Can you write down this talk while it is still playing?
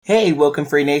Hey, Welcome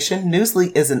Free Nation.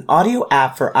 Newsly is an audio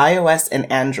app for iOS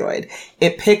and Android.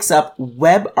 It picks up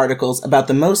web articles about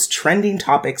the most trending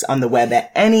topics on the web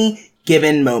at any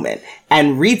given moment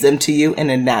and reads them to you in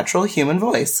a natural human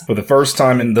voice. For the first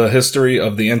time in the history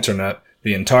of the internet,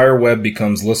 the entire web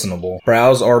becomes listenable.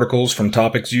 Browse articles from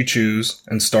topics you choose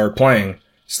and start playing.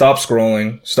 Stop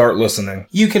scrolling, start listening.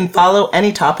 You can follow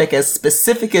any topic as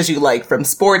specific as you like, from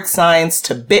sports, science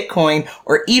to Bitcoin,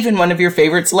 or even one of your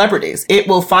favorite celebrities. It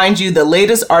will find you the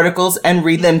latest articles and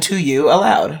read them to you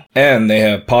aloud. And they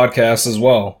have podcasts as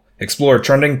well. Explore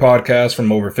trending podcasts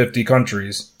from over 50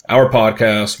 countries. Our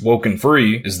podcast, Woken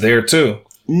Free, is there too.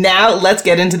 Now let's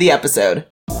get into the episode.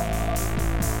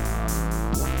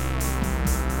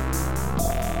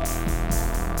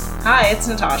 Hi, it's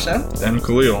Natasha. And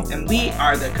Khalil. And we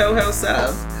are the co-hosts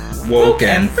of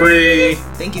Woken Free.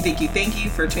 Thank you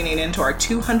for tuning in to our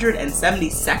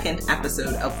 272nd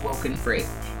episode of Woken Free.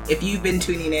 If you've been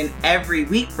tuning in every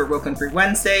week for Woken Free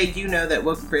Wednesday, you know that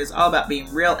Woken Free is all about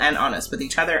being real and honest with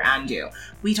each other and you.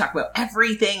 We talk about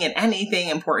everything and anything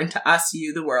important to us,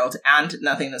 you, the world, and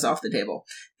nothing is off the table.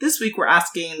 This week we're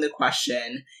asking the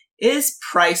question, is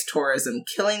price tourism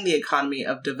killing the economy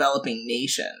of developing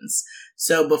nations?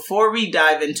 So before we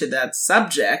dive into that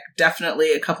subject,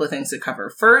 definitely a couple of things to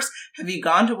cover. First, have you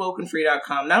gone to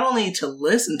wokenfree.com not only to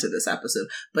listen to this episode,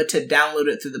 but to download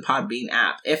it through the Podbean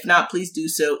app? If not, please do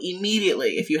so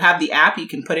immediately. If you have the app, you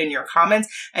can put in your comments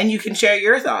and you can share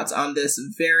your thoughts on this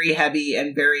very heavy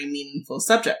and very meaningful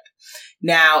subject.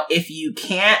 Now, if you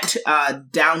can't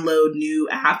download new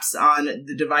apps on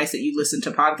the device that you listen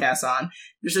to podcasts on,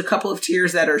 there's a couple of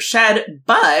tiers that are shed,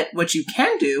 but what you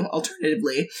can do,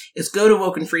 alternatively, is go to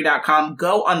wokenfree.com,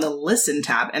 go on the Listen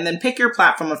tab, and then pick your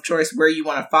platform of choice where you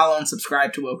want to follow and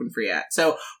subscribe to Woken Free at.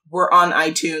 So we're on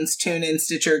iTunes, TuneIn,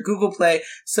 Stitcher, Google Play.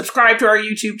 Subscribe to our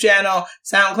YouTube channel,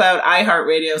 SoundCloud,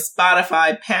 iHeartRadio,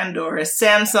 Spotify, Pandora,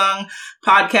 Samsung,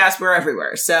 Podcast. We're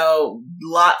everywhere. So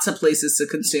lots of places to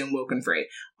consume Woken Free.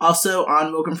 Also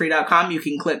on wokenfree.com, you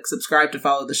can click subscribe to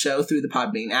follow the show through the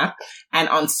Podbean app. And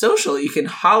on social, you can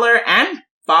holler and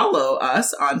follow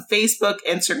us on Facebook,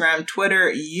 Instagram,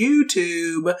 Twitter,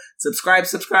 YouTube, subscribe,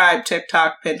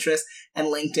 TikTok, Pinterest, and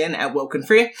LinkedIn at Woken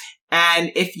Free.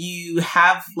 And if you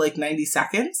have like 90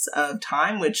 seconds of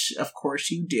time, which of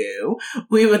course you do,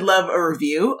 we would love a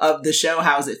review of the show.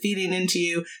 How's it feeding into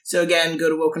you? So again, go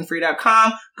to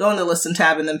wokenfree.com, go in the Listen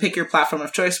tab, and then pick your platform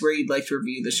of choice where you'd like to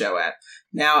review the show at.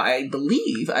 Now, I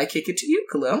believe I kick it to you,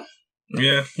 Khalil.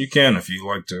 Yeah, you can if you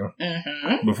like to.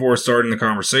 Mm-hmm. Before starting the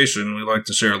conversation, we like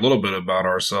to share a little bit about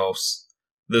ourselves.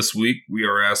 This week, we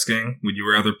are asking, would you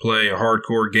rather play a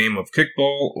hardcore game of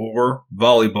kickball or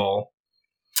volleyball?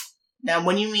 Now,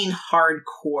 when you mean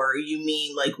hardcore, you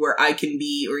mean like where I can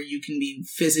be or you can be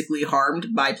physically harmed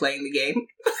by playing the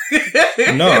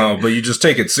game? No, but you just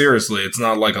take it seriously. It's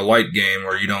not like a light game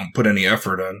where you don't put any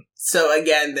effort in. So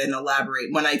again, then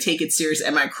elaborate. When I take it serious,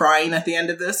 am I crying at the end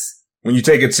of this? When you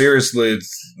take it seriously, it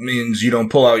means you don't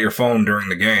pull out your phone during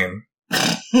the game.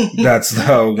 That's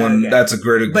the one. Okay. That's a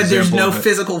great example. But there's no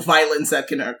physical violence that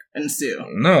can ensue.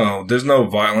 No, there's no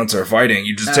violence or fighting.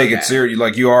 You just take it serious.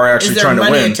 Like you are actually trying to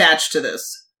win. Is there money attached to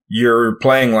this? You're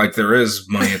playing like there is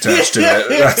money attached to it.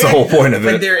 That's the whole point of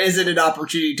it. But there isn't an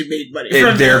opportunity to make money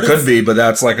from there could be, but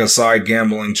that's like a side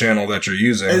gambling channel that you're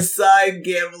using. A side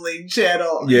gambling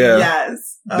channel. Yeah.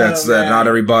 Yes. That's that. Not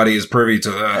everybody is privy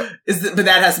to that. But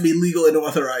that has to be legal and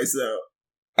authorized, though.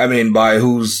 I mean, by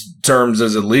whose terms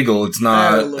is it legal? It's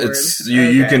not. Oh, Lord. It's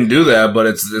you can do that, but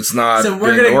it's not. So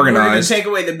we're being organized. We're gonna take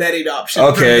away the betting option.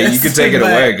 Okay, you can take it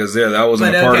away because that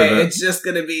wasn't a part of it. It's just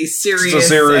gonna be serious. It's a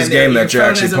serious game that you're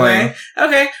actually playing.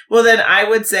 Okay, well then I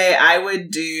would say I would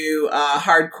do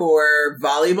hardcore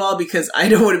volleyball because I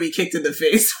don't want to be kicked in the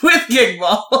face with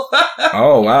kickball.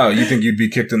 Oh wow, you think you'd be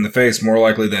kicked in the face more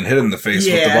likely than hit in the face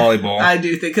with the volleyball? I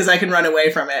do think because I can run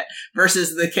away from it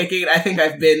versus the kicking. I think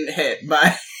I've been hit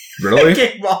by. Really?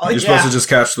 Kickball, You're supposed to just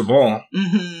catch the ball.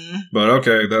 Mm-hmm. But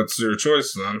okay, that's your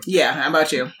choice then. Yeah, how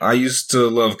about you? I used to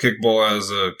love kickball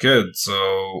as a kid,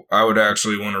 so I would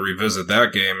actually want to revisit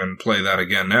that game and play that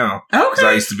again now. Okay. Because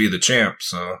I used to be the champ,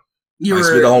 so... You I used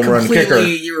were to be the home run kicker.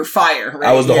 You were fire, right?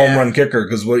 I was the home run kicker,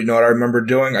 because you know what I remember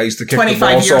doing? I used to kick the ball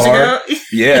 25 so years hard. ago?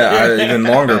 Yeah, even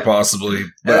longer possibly.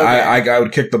 But okay. I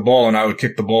would kick the ball, and I would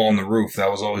kick the ball on the roof.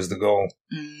 That was always the goal.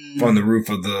 On the roof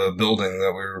of the building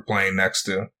that we were playing next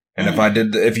to. And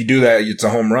if you do that, it's a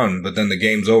home run, but then the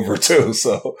game's over too.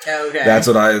 So that's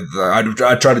what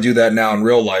I try to do that now in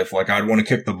real life. Like I'd want to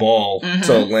kick the ball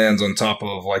so it lands on top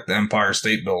of like the Empire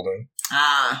State Building.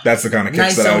 That's the kind of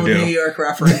kicks that I would do. Nice old New York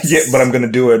reference. Yeah, but I'm going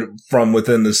to do it from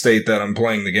within the state that I'm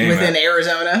playing the game within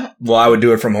Arizona? Well, I would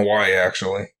do it from Hawaii,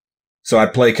 actually. So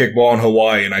I'd play kickball in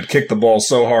Hawaii, and I'd kick the ball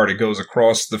so hard it goes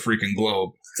across the freaking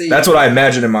globe. So that's what I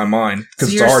imagine in my mind. So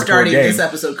it's you're a hardcore starting game. This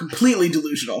episode completely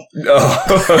delusional. Oh,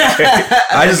 okay.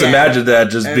 I just imagined that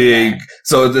just being,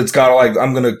 so it's kind of like,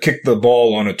 I'm going to kick the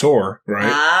ball on a tour,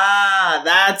 right? Ah,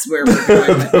 that's where we're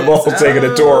going with the ball taking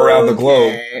a tour around the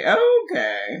globe. Okay.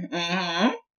 Mm-hmm.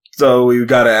 So we've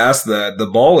got to ask that. The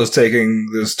ball is taking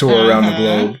this tour around the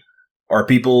globe. Are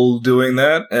people doing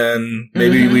that? And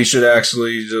maybe we should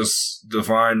actually just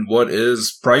define what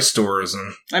is price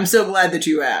tourism. I'm so glad that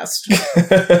you asked.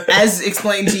 As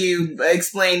explained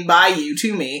by you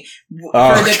to me,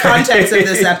 for the context of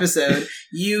this episode,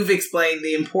 you've explained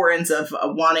the importance of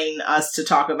wanting us to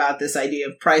talk about this idea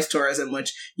of price tourism,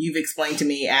 which you've explained to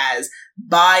me as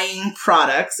buying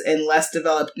products in less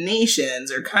developed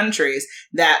nations or countries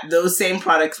that those same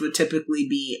products would typically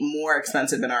be more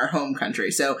expensive in our home country.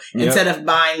 So instead of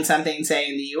buying something, say,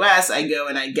 in the US, I go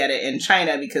and I get it in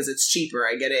China because it's cheaper.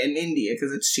 I get it in India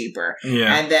because it's cheaper.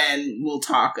 Yeah. And then we'll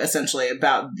talk essentially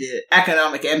about the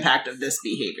economic impact of this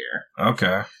behavior.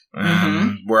 Okay.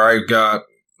 And where I got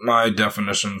my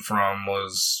definition from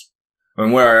was,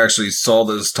 and where I actually saw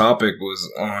this topic was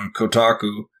on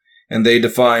Kotaku. And they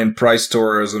define price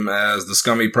tourism as the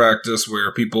scummy practice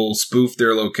where people spoof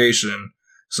their location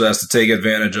so as to take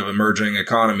advantage of emerging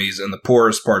economies in the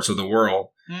poorest parts of the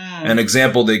world. An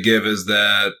example they give is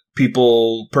that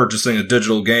people purchasing a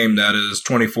digital game that is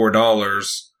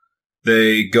 $24,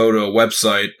 they go to a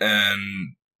website and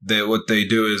what they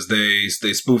do is they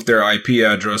spoof their IP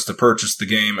address to purchase the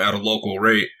game at a local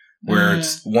rate. Where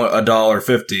it's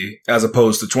 $1.50 as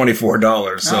opposed to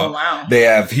 $24. So they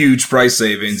have huge price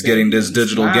savings getting this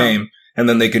digital game. And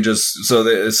then they can just, it's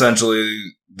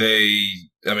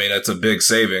a big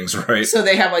savings, right? So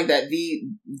they have like that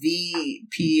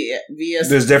VS.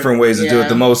 There's different ways to do it.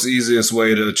 The most easiest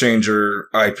way to change your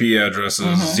IP address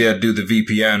is, do the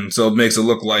VPN. So it makes it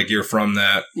look like you're from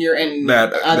you're in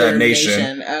that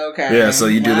nation. Okay. Yeah, so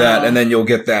you do that and then you'll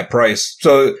get that price.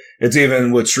 So it's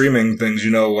even with streaming things,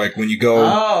 like when you go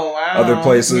other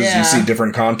places, you see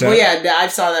different content. Well, yeah, I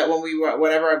saw that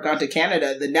whenever I've gone to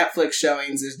Canada, the Netflix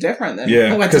showings is different than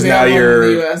because now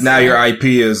your IP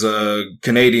is a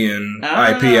Canadian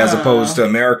IP as opposed to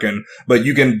American, but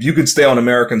you can stay on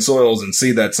American soils and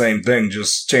see that same thing.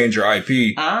 Just change your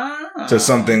IP to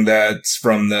something that's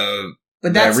from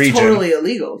that region. Totally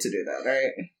illegal to do that, right?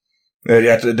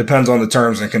 It depends on the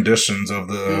terms and conditions of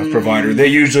the provider. They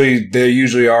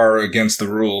usually are against the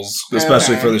rules,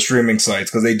 especially for the streaming sites,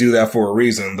 because they do that for a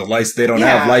reason. They don't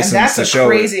have license to show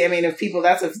crazy. it. I mean, if people,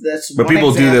 that's but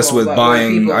people do this with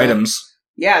buying items.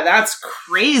 Yeah, that's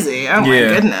crazy. Oh my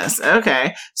goodness.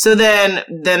 Okay, so then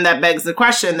that begs the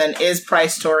question: then is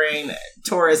price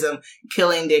tourism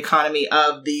killing the economy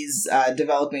of these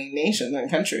developing nations and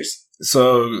countries?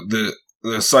 So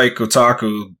the site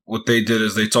Kotaku, what they did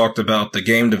is they talked about the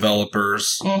game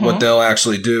developers, what they'll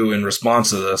actually do in response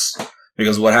to this.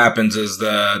 Because what happens is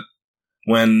that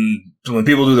when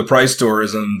people do the price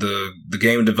tourism, the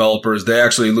game developers, they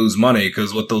actually lose money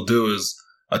because what they'll do is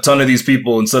a ton of these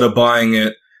people, instead of buying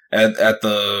it at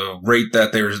the rate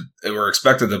that they were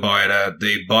expected to buy it at,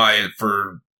 they buy it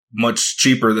for much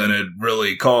cheaper than it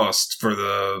really costs for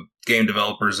the game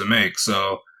developers to make.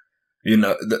 So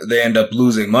they end up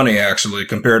losing money actually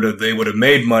compared to they would have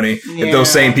made money if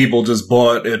those same people just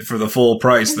bought it for the full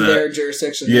price. Their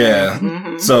jurisdiction.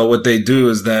 Yeah. So what they do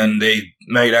is then they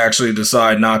might actually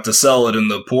decide not to sell it in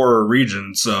the poorer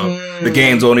region. So the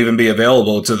games won't even be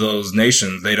available to those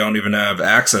nations. They don't even have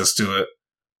access to it.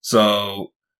 So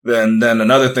then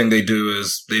another thing they do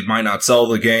is they might not sell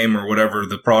the game or whatever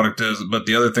the product is. But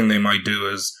the other thing they might do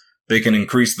is they can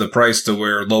increase the price to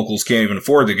where locals can't even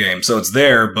afford the game. So it's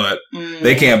there, but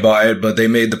they can't buy it, but they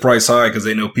made the price high because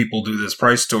they know people do this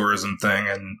price tourism thing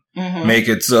and make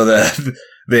it so that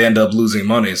they end up losing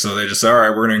money. So they just say, all right,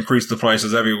 we're going to increase the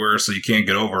prices everywhere so you can't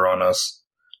get over on us.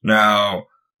 Now,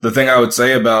 the thing I would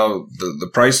say about the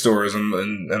price tourism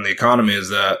and the economy is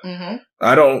that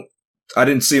I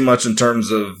didn't see much in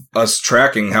terms of us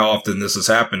tracking how often this is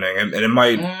happening, and it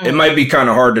might be kind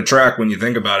of hard to track when you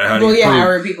think about it. How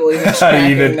are people even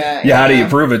tracking that? How do you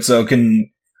prove it? So can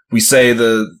we say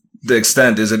the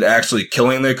extent? Is it actually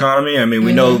killing the economy? I mean,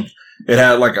 we know it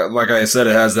had like I said,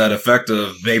 it has that effect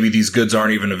of maybe these goods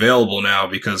aren't even available now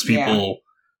because people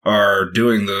are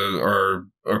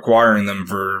acquiring them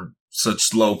for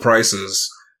such low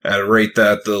prices at a rate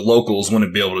that the locals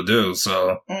wouldn't be able to do.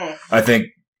 So I think,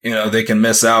 they can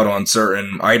miss out on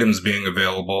certain items being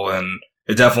available, and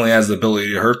it definitely has the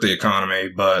ability to hurt the economy.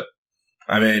 But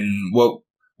I mean,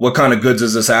 what kind of goods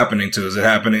is this happening to? Is it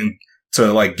happening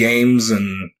to like games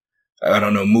and I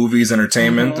don't know, movies,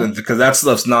 entertainment, because that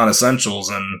stuff's non-essentials.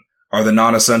 And are the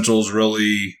non-essentials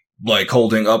really like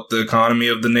holding up the economy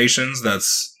of the nations?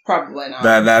 That's probably not.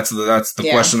 That's the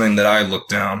questioning that I look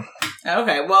down.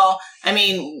 Okay, well, I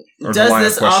mean, does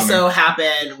this also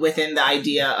happen within the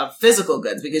idea of physical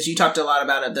goods? Because you talked a lot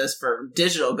about this for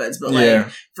digital goods, but like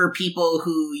for people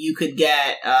who you could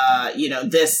get,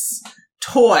 this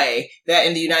toy that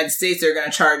in the United States they're going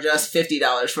to charge us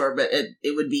 $50 for, but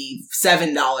it would be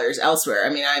 $7 elsewhere. I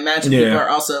mean, I imagine people are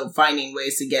also finding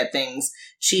ways to get things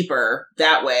cheaper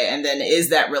that way. And then is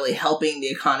that really helping the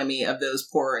economy of those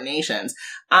poorer nations?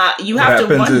 You have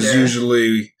to wonder. Is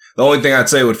usually the only thing I'd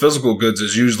say with physical goods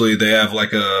is usually they have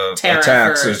like a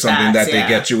tax or something that they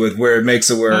get you with, where it makes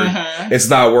it where it's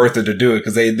not worth it to do it,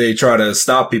 because they try to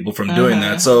stop people from doing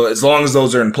that. So as long as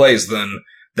those are in place, then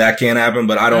that can't happen,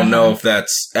 but I don't know if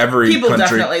that's every people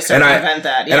country. Definitely start to prevent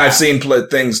that. Yeah. And I've seen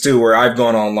things too where I've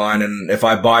gone online, and if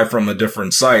I buy from a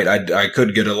different site, I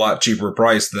could get a lot cheaper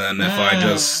price than if I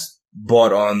just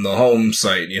bought on the home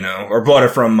site, or bought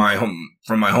it from my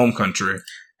home country.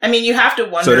 I mean, you have to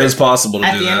wonder. So it is possible to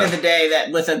do that. At the end of the day,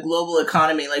 that with a global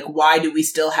economy, like, why do we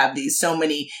still have so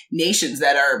many nations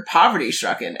that are poverty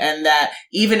stricken? And that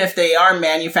even if they are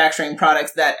manufacturing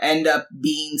products that end up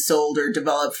being sold or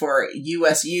developed for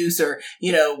U.S. use or,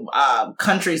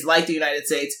 countries like the United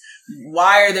States,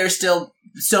 why are there still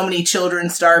so many children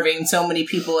starving, so many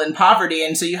people in poverty?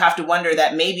 And so you have to wonder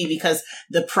that maybe because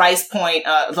the price point,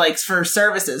 like for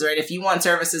services, right? If you want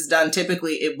services done,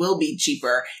 typically it will be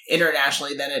cheaper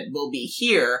internationally than it will be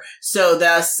here. So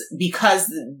thus,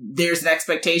 because there's an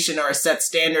expectation or a set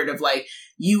standard of like,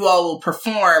 you all will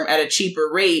perform at a cheaper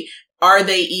rate, are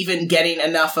they even getting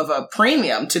enough of a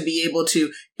premium to be able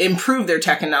to improve their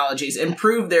technologies,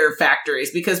 improve their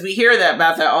factories? Because we hear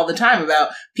about that all the time,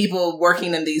 about people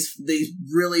working in these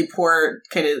really poor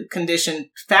kind of conditioned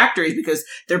factories because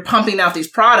they're pumping out these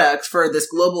products for this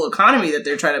global economy that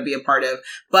they're trying to be a part of,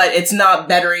 but it's not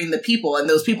bettering the people, and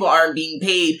those people aren't being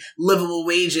paid livable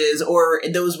wages, or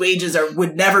those wages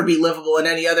would never be livable in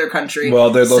any other country. Well,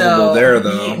 they're livable there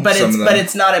though, but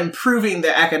it's not improving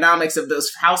the economics of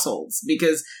those households,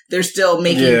 because they're still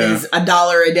making these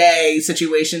 $1 a day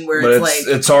situation where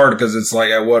it's hard, because it's like,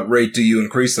 at what rate do you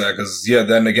increase that? Because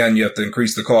then again, you have to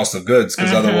increase the cost of goods,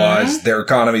 because otherwise their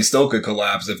economy still could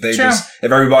collapse if they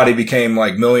if everybody became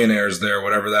like millionaires there,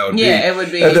 whatever that would be. Yeah, it would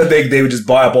be. They would just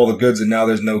buy up all the goods, and now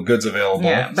there's no goods available.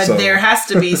 Yeah, but there has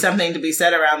to be something to be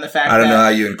said around the fact that know how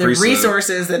you increase the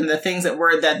resources and the things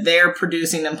that they're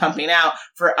producing and pumping out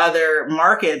for other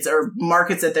markets, or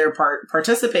markets that they're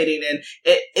participating in.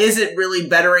 Is it really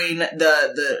bettering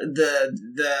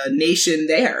the nation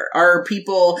there?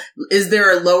 Is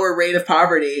there a lower rate of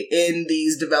poverty in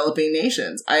these developing nations?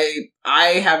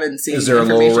 I haven't seen. Is there a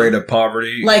lower rate of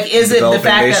poverty? Like, is it the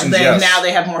fact that now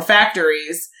they have more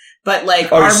factories? But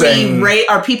like,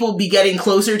 are people getting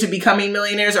closer to becoming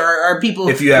millionaires, or are people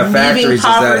if you have factories,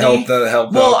 poverty? Does that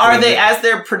help? Well, are they, as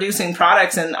they're producing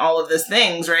products and all of these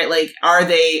things, right? Like,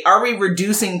 are we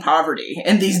reducing poverty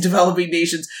in these developing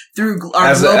nations through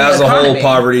our global economy? As a whole,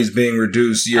 poverty is being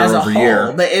reduced year over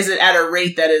year. But is it at a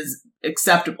rate that is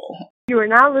acceptable? You are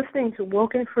now listening to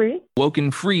Woken Free.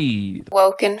 Woken Free.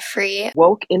 Woken Free.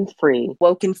 Woken Free.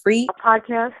 Woken Free. A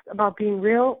podcast about being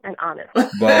real and honest.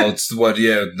 Well, that's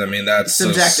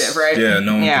subjective, right? Yeah,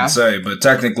 no one can say. But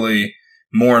technically,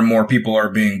 more and more people are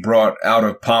being brought out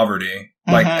of poverty,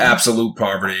 like absolute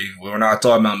poverty. We're not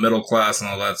talking about middle class and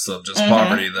all that stuff, just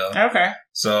poverty, though. Okay.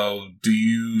 So, do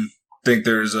you think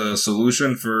there's a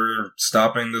solution for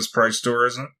stopping this price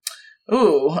tourism?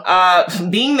 Ooh,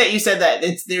 being that you said that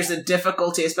there's a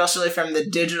difficulty, especially from the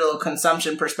digital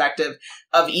consumption perspective,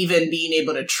 of even being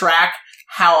able to track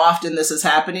how often this is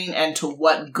happening and to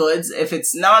what goods. If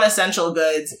it's non-essential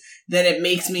goods, then it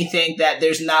makes me think that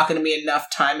there's not going to be enough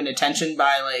time and attention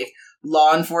by like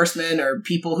law enforcement or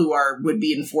people who would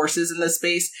be in forces in this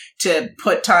space to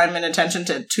put time and attention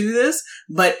to this.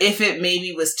 But if it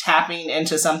maybe was tapping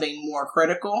into something more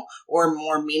critical or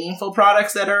more meaningful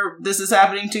products this is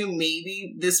happening to,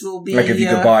 maybe this will be like if you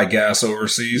could buy gas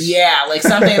overseas. Yeah, like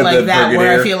something like that,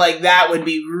 where I feel like that would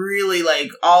be really like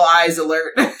all eyes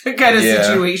alert kind of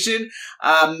situation.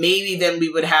 Maybe then we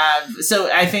would have,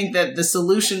 so I think that the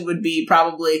solution would be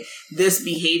probably this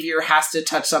behavior has to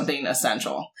touch something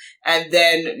essential. And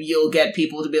then you'll get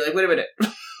people to be like, wait a minute,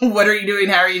 what are you doing?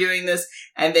 How are you doing this?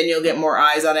 And then you'll get more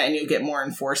eyes on it and you'll get more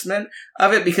enforcement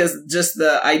of it, because just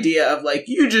the idea of like,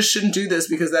 you just shouldn't do this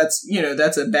because that's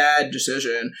a bad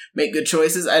decision. Make good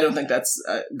choices. I don't think that's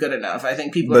good enough. I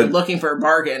think people are looking for a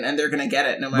bargain and they're going to get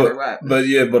it no matter what.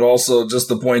 But also just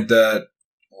the point that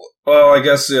Well, I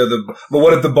guess, yeah, but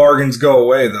what if the bargains go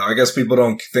away, though? I guess people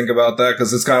don't think about that,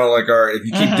 because it's kind of like, all right, if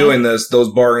you keep doing this, those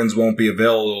bargains won't be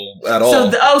available at all.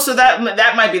 So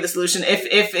that might be the solution.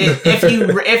 If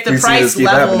the price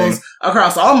levels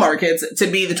across all markets to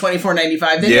be the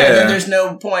 $24.95, then there's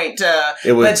no point.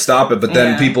 It would stop it, but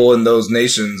then people in those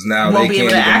nations now won't they be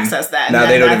can't able to access that. Now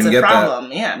they don't even get problem.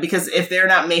 that. Yeah, because if they're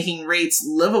not making rates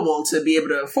livable to be able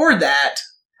to afford that,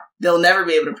 they'll never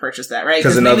be able to purchase that, right?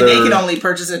 Because maybe they can only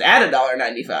purchase it at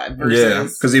 $1.95 versus... Yeah,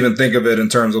 because even think of it in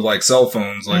terms of like cell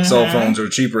phones. Like cell phones are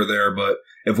cheaper there, but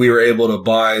if we were able to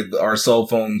buy our cell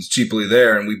phones cheaply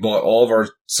there and we bought all of our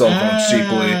cell phones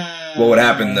cheaply, what would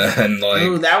happen then? Like,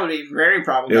 ooh, that would be very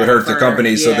problematic. It would hurt the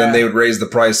companies, so then they would raise the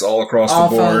price all across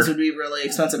the board. All phones would be really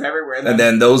expensive everywhere. And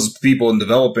then those people in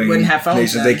developing wouldn't have phones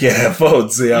nations, they can't have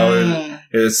phones. See how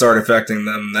it start affecting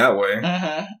them that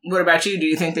way. What about you? Do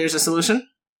you think there's a solution?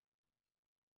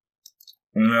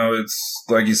 You know, it's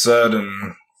like you said,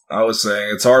 and I was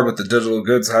saying, it's hard with the digital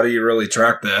goods. How do you really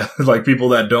track that? Like, people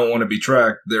that don't want to be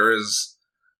tracked, there is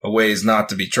a ways not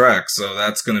to be tracked, so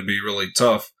that's going to be really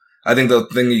tough. I think the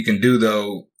thing you can do,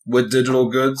 though, with digital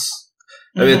goods,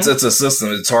 I mean, it's a system,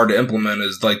 it's hard to implement,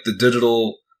 is like the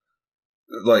digital,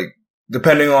 like,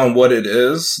 depending on what it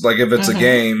is, like if it's a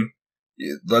game,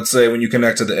 let's say when you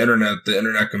connect to the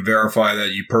internet can verify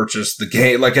that you purchased the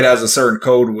game. Like, it has a certain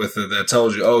code with it that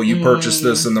tells you, oh, you purchased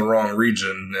this in the wrong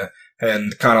region,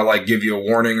 and kind of like give you a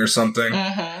warning or something.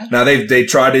 Now they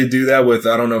try to do that with,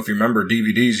 I don't know if you remember,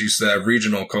 DVDs used to have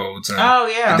regional codes.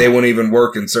 And they wouldn't even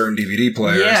work in certain DVD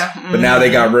players. But now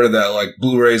they got rid of that. Like,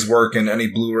 Blu-rays work in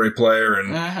any Blu-ray player,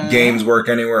 and games work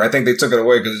anywhere. I think they took it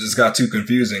away because it just got too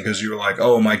confusing, because you were like,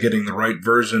 oh, am I getting the right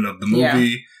version of the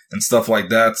movie and stuff like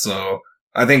that. So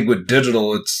I think with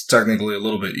digital, it's technically a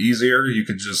little bit easier. You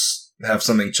could just have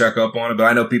something check up on it, but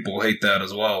I know people hate that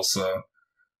as well. So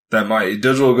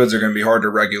digital goods are going to be hard to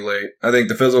regulate. I think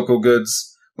the physical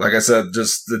goods, like I said,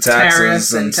 just the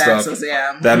taxes and stuff,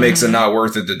 that makes it not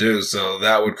worth it to do. So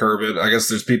that would curb it. I guess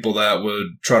there's people that would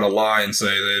try to lie and say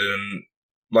they didn't,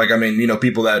 like, I mean, you know,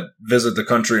 people that visit the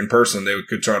country in person, they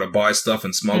could try to buy stuff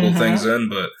and smuggle things in,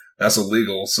 but that's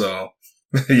illegal. So,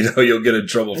 you know, you'll get in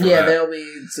trouble for that. Yeah, there'll be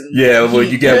some... Yeah, well, when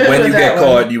you get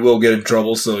caught, you will get in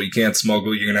trouble, so you can't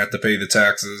smuggle. You're going to have to pay the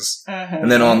taxes.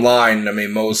 And then online, I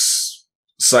mean, most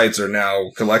sites are now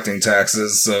collecting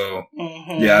taxes, so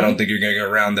yeah, I don't think you're going to get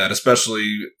around that,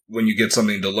 especially when you get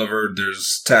something delivered.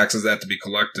 There's taxes that have to be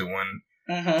collected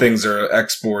when things are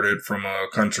exported from a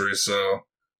country, so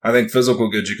I think physical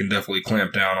goods you can definitely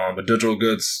clamp down on, but digital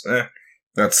goods,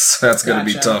 that's going to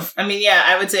be tough. I mean, yeah,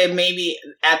 I would say maybe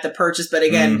at the purchase, but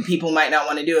again, people might not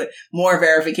want to do it. More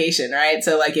verification, right?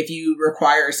 So, like, if you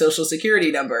require a social security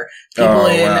number, people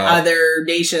in other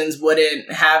nations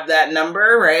wouldn't have that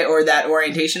number, right? Or that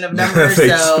orientation of numbers. They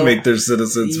so make their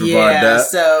citizens provide that.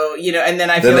 So, you know, and then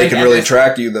I feel like they can really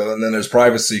track you, though, and then there's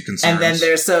privacy concerns. And then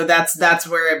that's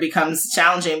where it becomes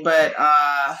challenging. But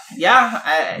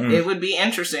it would be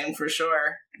interesting for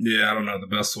sure. Yeah, I don't know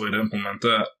the best way to implement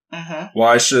that.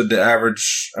 Why should the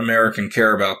average American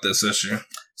care about this issue?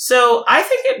 So I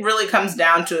think it really comes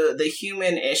down to the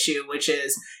human issue, which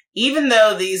is, even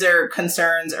though these are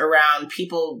concerns around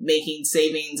people making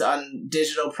savings on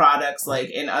digital products like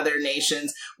in other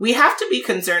nations, we have to be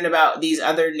concerned about these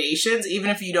other nations, even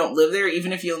if you don't live there,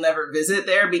 even if you'll never visit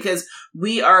there, because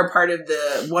we are a part of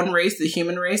the one race, the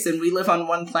human race, and we live on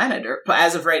one planet, or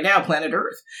as of right now, planet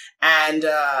Earth. And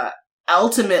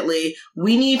ultimately,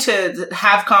 we need to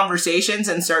have conversations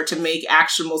and start to make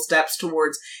actionable steps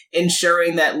towards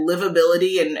ensuring that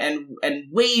livability and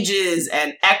wages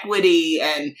and equity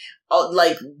and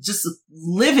like just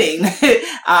living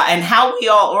and how we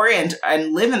all orient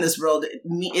and live in this world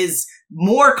is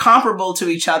more comparable to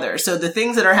each other. So the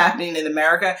things that are happening in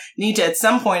America need to, at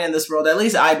some point in this world, at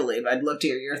least I believe, I'd love to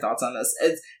hear your thoughts on this,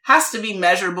 it has to be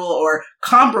measurable or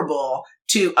comparable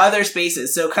to other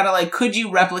spaces. So kind of like, could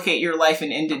you replicate your life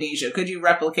in Indonesia? Could you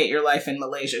replicate your life in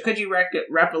Malaysia? Could you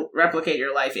replicate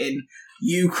your life in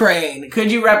Ukraine? Could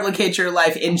you replicate your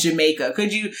life in Jamaica?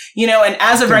 Could you, and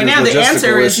as of right now, the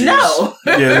answer is no.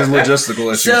 Yeah, there's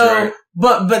logistical issues, right?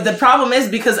 But the problem is,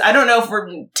 because I don't know if we're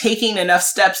taking enough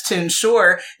steps to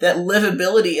ensure that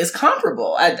livability is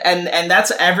comparable. And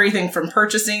that's everything from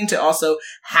purchasing to also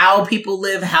how people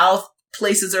live, how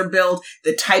places are built,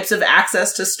 the types of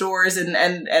access to stores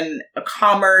and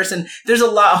commerce, and there's a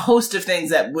host of things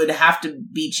that would have to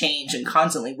be changed and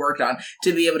constantly worked on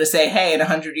to be able to say, hey, in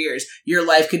 100 years, your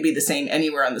life could be the same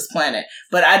anywhere on this planet.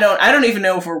 But I don't even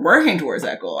know if we're working towards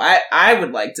that goal. I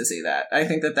would like to see that. I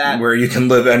think that where you can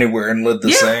live anywhere and live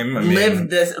the same. Live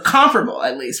this comparable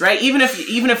at least, right? Even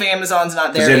if Amazon's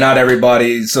not there, not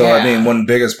everybody. So I mean, one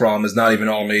biggest problem is not even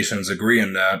all nations agree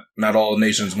in that. Not all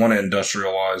nations want to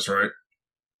industrialize, right?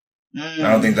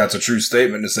 I don't think that's a true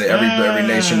statement to say every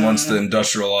nation wants to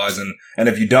industrialize, and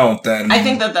if you don't, then I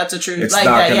think that's a true.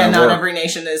 Not every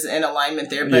nation is in alignment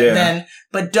there,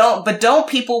 but don't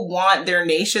people want their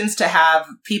nations to have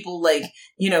people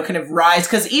kind of rise?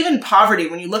 Because even poverty,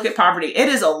 when you look at poverty, it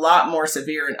is a lot more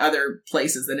severe in other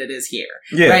places than it is here,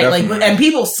 right? Definitely. And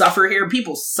people suffer here.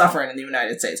 People suffering in the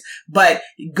United States, but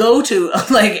go to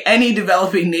any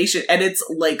developing nation, and it's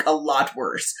a lot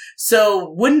worse.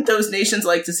 So wouldn't those nations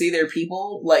like to see their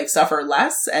people suffer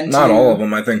less? And not all of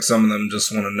them. I think some of them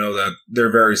just want to know that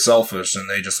they're very selfish and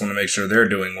they just want to make sure they're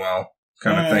doing well,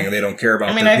 kind of thing. And they don't care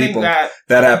about their people. That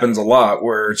happens a lot,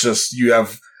 where it's just you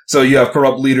have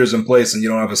corrupt leaders in place and you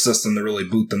don't have a system to really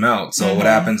boot them out. So what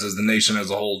happens is the nation as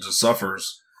a whole just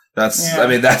suffers.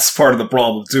 That's part of the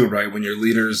problem too, right? When your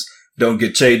leaders don't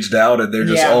get changed out and they're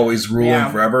just always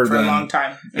ruling forever, for then a long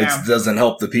time. It doesn't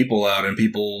help the people out, and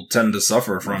people tend to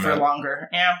suffer from it. For longer.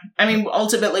 Yeah. I mean,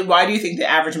 ultimately, why do you think the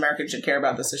average American should care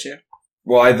about this issue?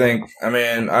 Well,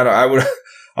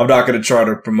 I'm not going to try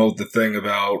to promote the thing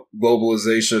about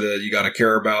globalization that you got to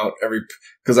care about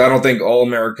because I don't think all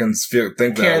Americans think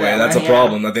that way. That's a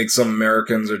problem. I think some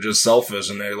Americans are just selfish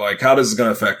and they're like, how is this going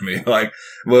to affect me?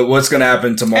 What's going to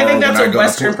happen tomorrow when I go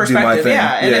to do my thing?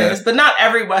 Yeah, it is. But not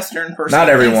every Western person not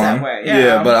everyone. thinks that way.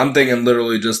 Yeah, but I'm thinking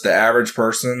literally just the average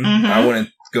person. I wouldn't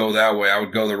go that way. I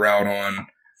would go the route on,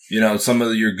 some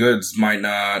of your goods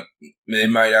they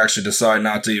might actually decide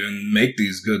not to even make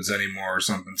these goods anymore or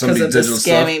something. Some of these digital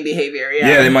scamming behavior,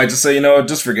 they might just say,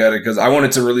 just forget it, because I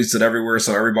wanted to release it everywhere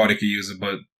so everybody could use it,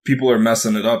 but people are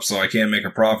messing it up, so I can't make a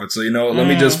profit. So, let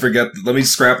me just let me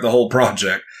scrap the whole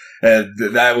project. And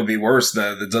that would be worse,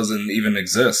 that it doesn't even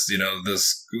exist,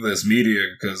 this media,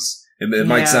 because it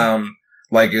might sound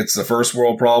like it's a first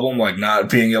world problem, not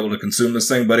being able to consume this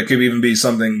thing, but it could even be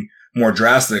something more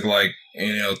drastic,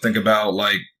 think about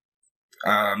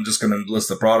I'm just going to list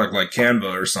the product like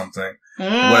Canva or something.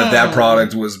 What if that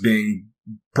product was being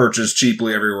purchased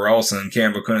cheaply everywhere else and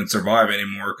Canva couldn't survive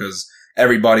anymore because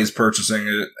everybody's purchasing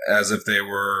it as if they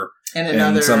were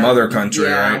in some other country,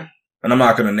 right? And I'm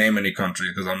not going to name any country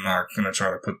because I'm not going to try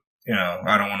to put,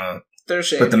 I don't want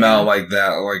to put them out like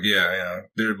that.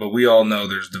 But we all know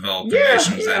there's developing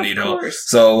nations that need help.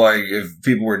 So if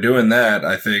people were doing that,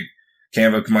 I think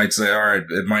Canva might say, all right,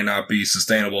 it might not be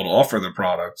sustainable to offer the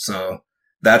product. So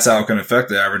that's how it can affect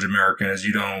the average American, is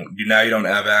you don't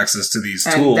have access to these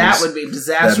tools. That would be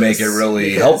disastrous. That make it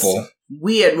really helpful.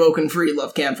 We at Woken Free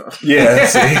love Canva. Yeah,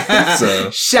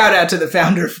 see? Shout out to the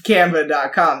founder of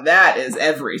Canva.com. That is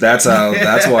everything. That's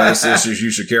why this issue you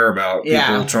should care about.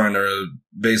 People trying to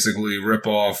basically rip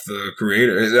off the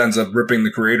creator. It ends up ripping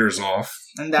the creators off.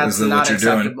 And that's not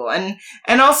acceptable.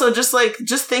 And also just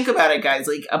think about it, guys.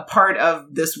 A part of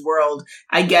this world,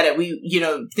 I get it. We,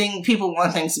 people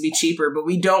want things to be cheaper, but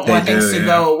we don't want things to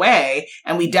go away.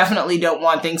 And we definitely don't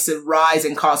want things to rise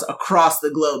in cost across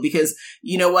the globe, because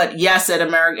you know what? Yes, in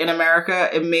America,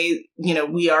 it may,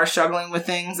 we are struggling with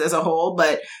things as a whole,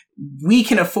 but we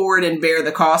can afford and bear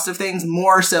the cost of things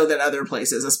more so than other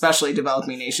places, especially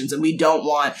developing nations. And we don't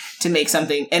want to make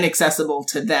something inaccessible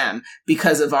to them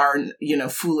because of our,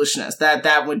 foolishness.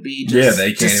 That would be just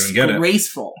they can't even get it.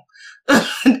 Disgraceful.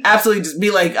 Absolutely, just be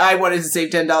like, I wanted to save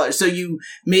 $10. So you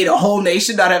made a whole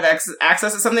nation not have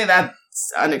access to something? That's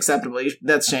unacceptable.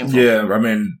 That's shameful. Yeah, I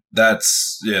mean,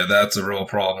 that's a real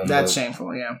problem. That's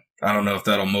shameful, yeah. I don't know if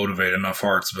that'll motivate enough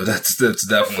hearts, but that's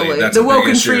definitely the a Woken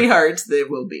big issue. Free hearts, they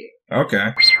will be.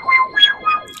 Okay.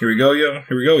 Here we go, yo.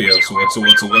 So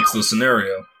what's the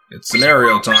scenario? It's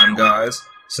scenario time, guys.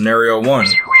 Scenario 1.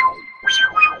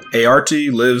 ART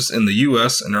lives in the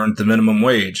U.S. and earns the minimum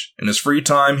wage. In his free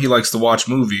time, he likes to watch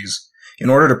movies.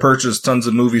 In order to purchase tons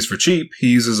of movies for cheap, he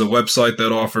uses a website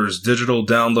that offers digital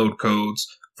download codes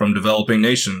from developing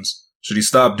nations. Should he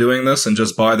stop doing this and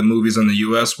just buy the movies in the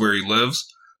U.S. where he lives,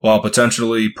 while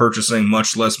potentially purchasing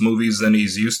much less movies than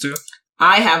he's used to?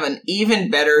 I have an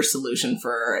even better solution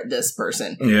for this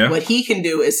person. Yeah. What he can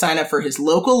do is sign up for his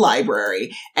local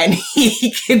library, and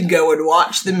he can go and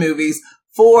watch the movies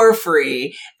for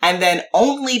free, and then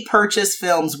only purchase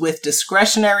films with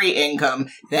discretionary income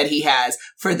that he has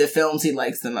for the films he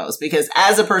likes the most. Because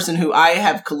as a person who I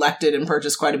have collected and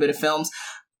purchased quite a bit of films,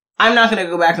 I'm not going to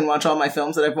go back and watch all my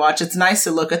films that I've watched. It's nice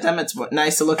to look at them. It's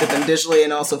nice to look at them digitally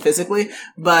and also physically.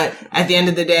 But at the end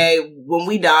of the day, when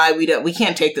we die, we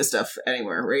can't take this stuff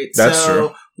anywhere, right? That's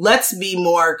true. Let's be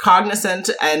more cognizant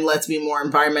and let's be more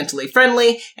environmentally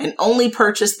friendly and only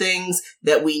purchase things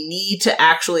that we need to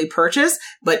actually purchase,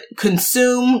 but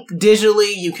consume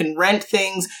digitally. You can rent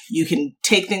things. You can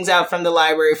take things out from the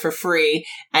library for free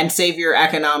and save your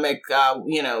economic,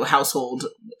 household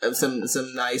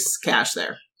some nice cash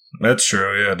there. That's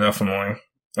true, yeah, definitely.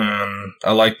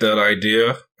 I like that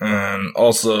idea. And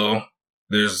also,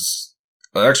 there's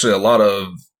actually a lot of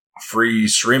free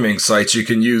streaming sites you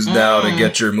can use now to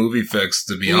get your movie fix,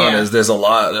 to be honest. There's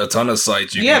a ton of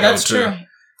sites you can go to. Yeah, that's true.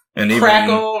 And even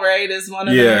Crackle, right, is one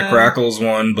of them. Yeah, Crackle's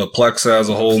one, but Plex has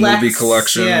a whole movie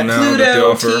collection now Pluto, that they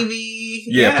offer. TV.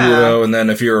 Yeah, Pluto, and then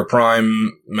if you're a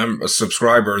Prime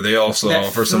subscriber, they also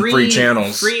offer some free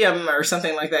channels. Freedom or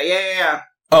something like that. Yeah.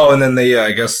 Oh, and then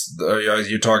I guess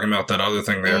you're talking about that other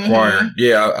thing they acquired.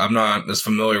 Yeah, I'm not as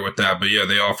familiar with that, but yeah,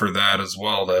 they offer that as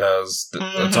well. That has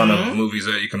a ton of movies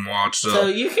that you can watch. So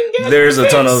you can get there's a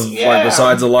ton of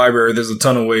besides the library, there's a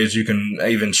ton of ways you can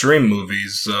even stream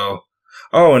movies. So.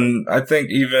 Oh, and I think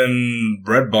even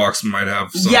Redbox might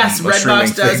have some. Yes,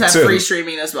 Redbox does have free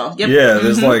streaming as well. Yep. Yeah,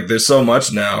 there's so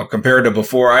much now compared to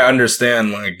before. I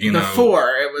understand,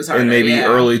 before it was harder, in maybe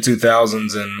early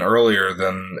 2000s and earlier,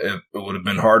 then it would have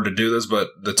been hard to do this. But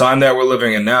the time that we're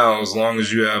living in now, as long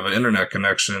as you have an internet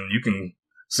connection, you can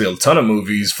see a ton of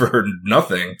movies for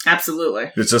nothing.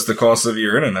 Absolutely, it's just the cost of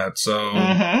your internet, so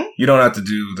you don't have to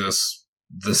do this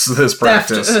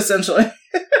practice theft, essentially.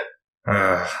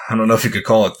 I don't know if you could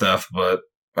call it theft, but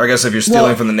I guess if you're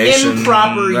stealing from the nation,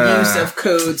 improper use of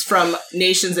codes from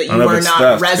nations that you are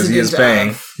not resident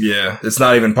of. Yeah, it's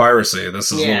not even piracy.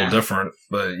 This is a little different,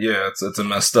 but yeah, it's a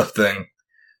messed up thing.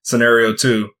 Scenario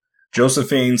 2.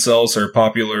 Josephine sells her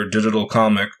popular digital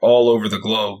comic all over the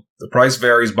globe. The price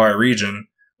varies by region,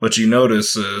 but she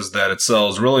notices that it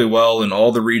sells really well in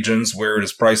all the regions where it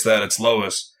is priced at its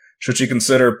lowest. Should she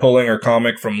consider pulling her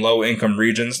comic from low-income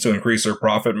regions to increase her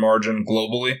profit margin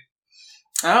globally?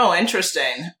 Oh,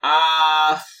 interesting.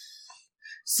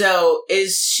 So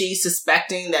is she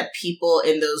suspecting that people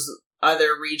in those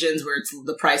other regions where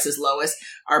the price is lowest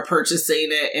are purchasing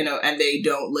it, and they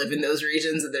don't live in those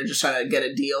regions and they're just trying to get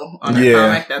a deal on her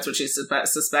comic? That's what she's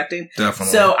suspecting.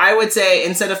 Definitely. So I would say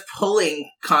instead of pulling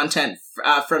content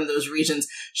from those regions,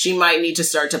 she might need to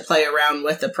start to play around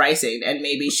with the pricing, and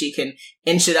maybe she can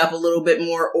inch it up a little bit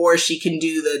more, or she can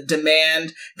do the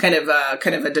demand kind of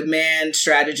a demand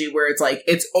strategy where it's like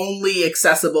it's only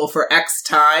accessible for X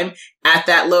time at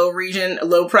that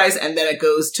low price, and then it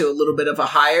goes to a little bit of a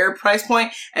higher price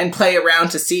point, and play around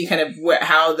to see kind of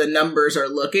how the numbers are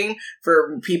looking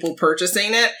for people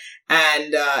purchasing it,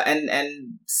 and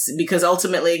because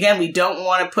ultimately, again, we don't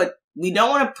want to put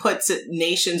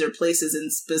nations or places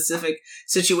in specific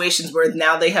situations where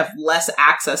now they have less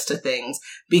access to things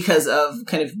because of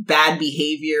kind of bad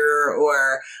behavior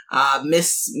or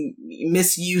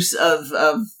misuse of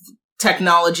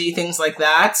technology, things like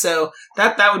that. So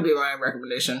that would be my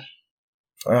recommendation.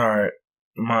 All right.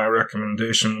 My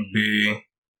recommendation would be,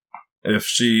 if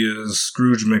she is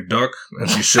Scrooge McDuck, then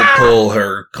she should pull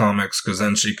her comics, because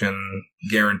then she can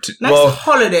guarantee. Nice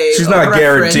holiday. She's not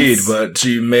guaranteed, but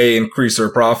she may increase her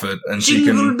profit, and she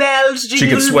can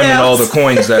swim in all the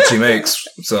coins that she makes.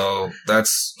 So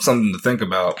that's something to think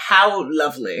about. How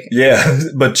lovely! Yeah,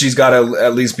 but she's got to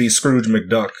at least be Scrooge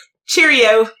McDuck.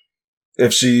 Cheerio.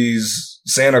 If she's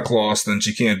Santa Claus, then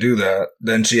she can't do that.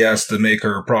 Then she has to make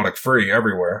her product free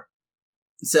everywhere.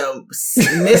 So,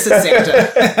 Mrs.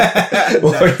 Santa.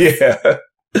 Well, yeah.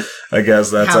 I guess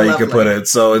that's how you could put it.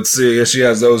 So she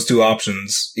has those two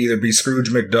options. Either be Scrooge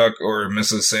McDuck or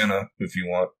Mrs. Santa, if you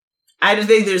want. I don't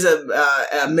think there's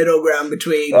a middle ground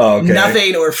between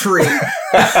nothing or free.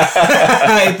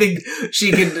 I think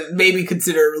she could maybe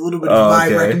consider a little bit of my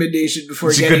recommendation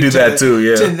before she getting could do that too,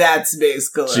 yeah. To that space.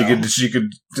 Khalil. She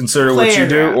could consider what you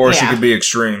do, or she could be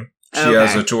extreme. She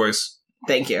has a choice.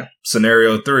 Thank you.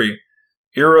 Scenario 3.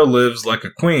 Ira lives like a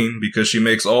queen because she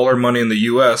makes all her money in the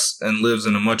U.S. and lives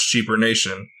in a much cheaper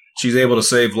nation. She's able to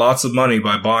save lots of money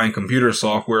by buying computer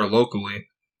software locally.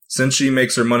 Since she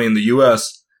makes her money in the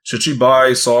U.S., should she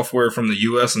buy software from the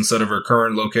U.S. instead of her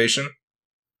current location?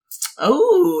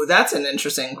 Oh, that's an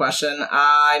interesting question.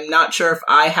 I'm not sure if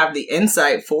I have the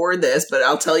insight for this, but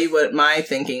I'll tell you what my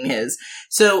thinking is.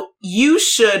 So you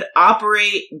should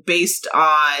operate based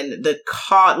on the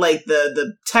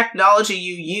the technology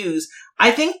you use.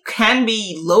 I think can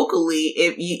be locally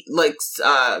if you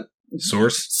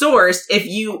sourced if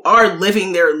you are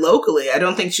living there locally. I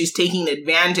don't think she's taking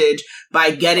advantage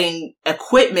by getting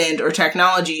equipment or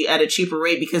technology at a cheaper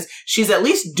rate because she's at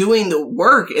least doing the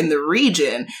work in the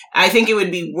region. I think it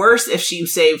would be worse if she,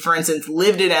 say, for instance,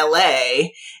 lived in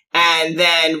LA and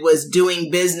then was doing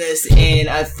business in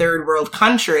a third world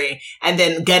country and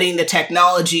then getting the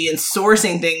technology and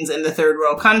sourcing things in the third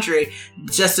world country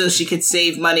just so she could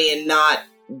save money and not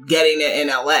getting it in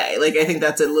LA. Like, I think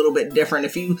that's a little bit different.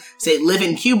 If you, say, live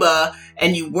in Cuba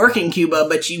and you work in Cuba,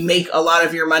 but you make a lot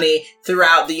of your money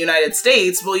throughout the United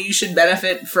States, well, you should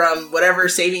benefit from whatever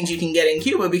savings you can get in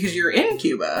Cuba because you're in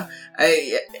Cuba.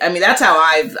 I mean, that's how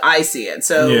I see it.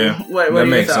 So, yeah, what that are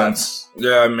makes your thoughts? sense.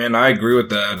 Yeah, I mean, I agree with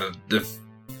that. If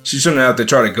she shouldn't have to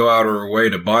try to go out of her way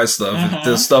to buy stuff. If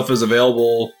this stuff is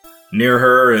available near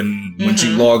her and when she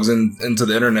logs into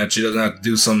the internet, she doesn't have to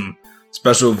do some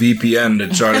special VPN to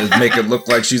try to make it look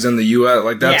like she's in the U.S.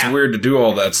 Like, that's weird to do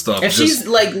all that stuff. If she's,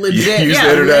 like, legit,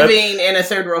 living in a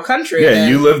third world country. Yeah, then,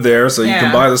 you live there, so you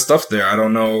can buy the stuff there. I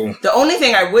don't know. The only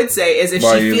thing I would say is if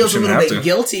she feels a little bit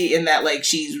guilty in that, like,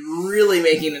 she's really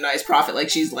making a nice profit, like,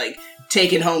 she's, like,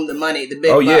 taking home the money, the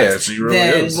big bucks. Yeah, she really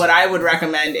is. Then what I would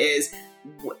recommend is,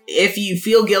 if you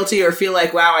feel guilty or feel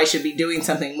like, wow, I should be doing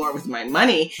something more with my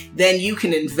money, then you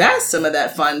can invest some of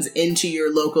that funds into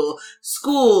your local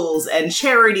schools and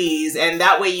charities. And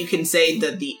that way you can say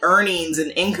that the earnings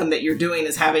and income that you're doing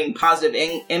is having positive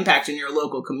impact in your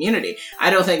local community. I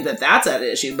don't think that that's an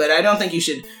issue, but I don't think you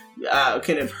should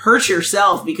kind of hurt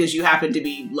yourself because you happen to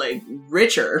be, like,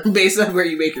 richer based on where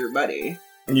you make your money.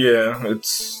 Yeah,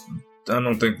 I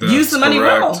don't think that's use the money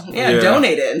correct. well. Yeah,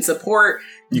 donate it and support.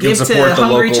 You give can support to the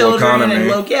hungry local children economy.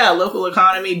 And local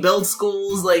economy, build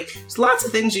schools. Like, there's lots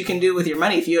of things you can do with your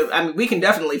money. We can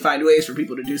definitely find ways for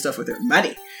people to do stuff with their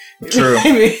money. True.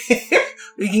 I mean,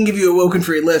 we can give you a Woken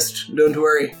Free list. Don't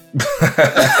worry.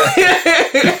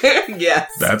 Yes.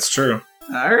 That's true.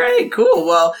 All right, cool.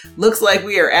 Well, looks like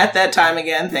we are at that time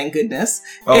again. Thank goodness.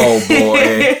 Oh, boy.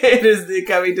 It is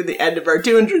coming to the end of our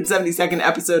 272nd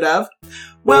episode of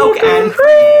Woke and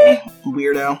Free.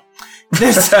 Weirdo.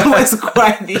 This was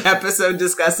quite the episode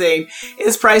discussing,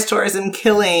 is price tourism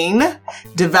killing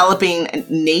developing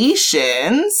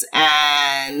nations?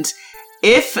 And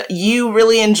if you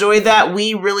really enjoyed that,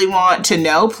 we really want to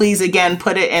know. Please, again,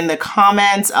 put it in the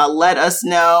comments. Let us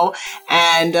know.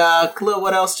 And, Khalil,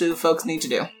 what else do folks need to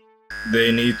do?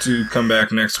 They need to come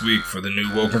back next week for the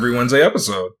new Woken Free Wednesday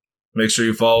episode. Make sure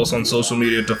you follow us on social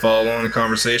media to follow along the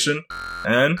conversation.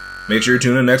 And make sure you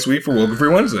tune in next week for Woken Free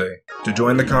Wednesday to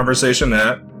join the conversation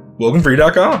at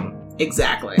wokenfree.com.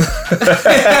 Exactly.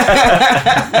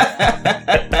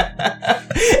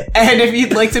 And if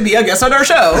you'd like to be a guest on our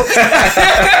show,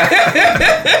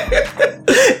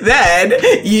 then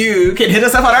you can hit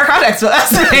us up on our contact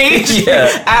us page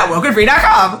at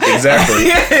wokenfree.com. Exactly.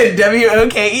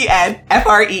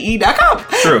 WOKENFREE.com.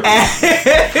 True.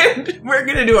 And we're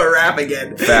going to do a rap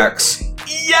again. Facts.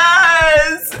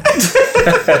 Yes!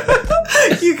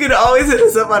 You can always hit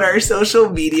us up on our social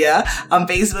media on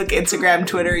Facebook, Instagram,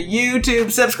 Twitter,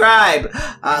 YouTube. Subscribe.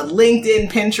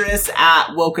 LinkedIn, Pinterest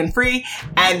at Woken Free.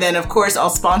 And then, of course, all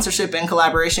sponsorship and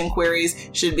collaboration queries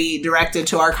should be directed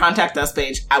to our Contact Us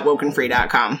page at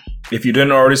wokenfree.com. If you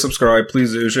didn't already subscribe,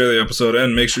 please do share the episode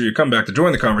and make sure you come back to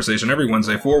join the conversation every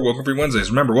Wednesday for Woken Free Wednesdays.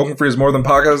 Remember, Woken Free is more than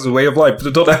podcasts, it's a way of life.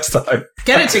 Until next time.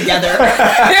 Get it together.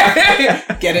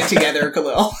 Get it together,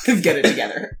 Khalil. Get it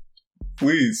together.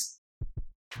 Please.